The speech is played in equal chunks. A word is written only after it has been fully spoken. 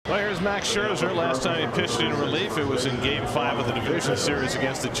Well, here's Max Scherzer. Last time he pitched in relief, it was in Game 5 of the division series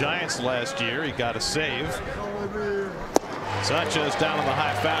against the Giants last year. He got a save. Sanchez down on the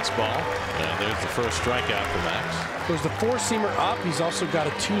high fastball. And there's the first strikeout for Max. There's the four-seamer up. He's also got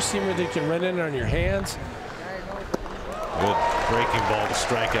a two-seamer that you can run in on your hands. Good breaking ball to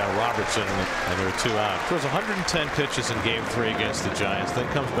strike out Robertson, and there are 2 out. Throws 110 pitches in Game 3 against the Giants, then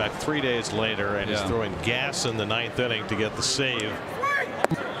comes back 3 days later and is throwing gas in the 9th inning to get the save.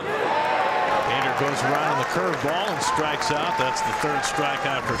 Hader goes around on the curveball and strikes out. That's the 3rd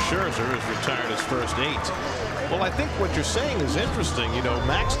strikeout for Scherzer, who's retired his first 8. Well, I think what you're saying is interesting. You know,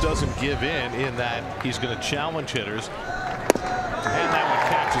 Max doesn't give in that he's going to challenge hitters. And that one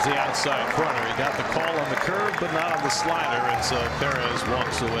catches the outside corner. He got the call on the curve, but not on the slider, and so Perez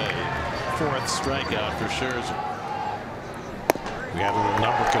walks away. 4th strikeout for Scherzer. We got a little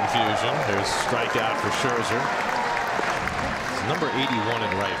number confusion. There's strikeout for Scherzer. It's number 81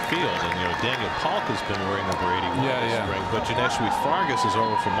 in right field, and you know Daniel Polk has been wearing number 81 this spring. But Janesh Fargas is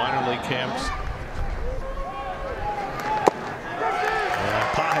over for minor league camps. And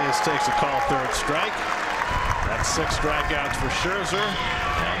Pages takes a call, 3rd strike. That's 6 strikeouts for Scherzer,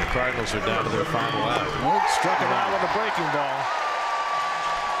 and the Cardinals are down to their final out. Struck him out with a breaking ball.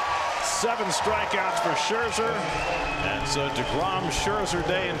 7 strikeouts for Scherzer, and so deGrom Scherzer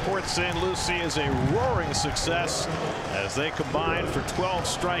Day in Port St. Lucie is a roaring success as they combine for 12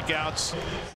 strikeouts.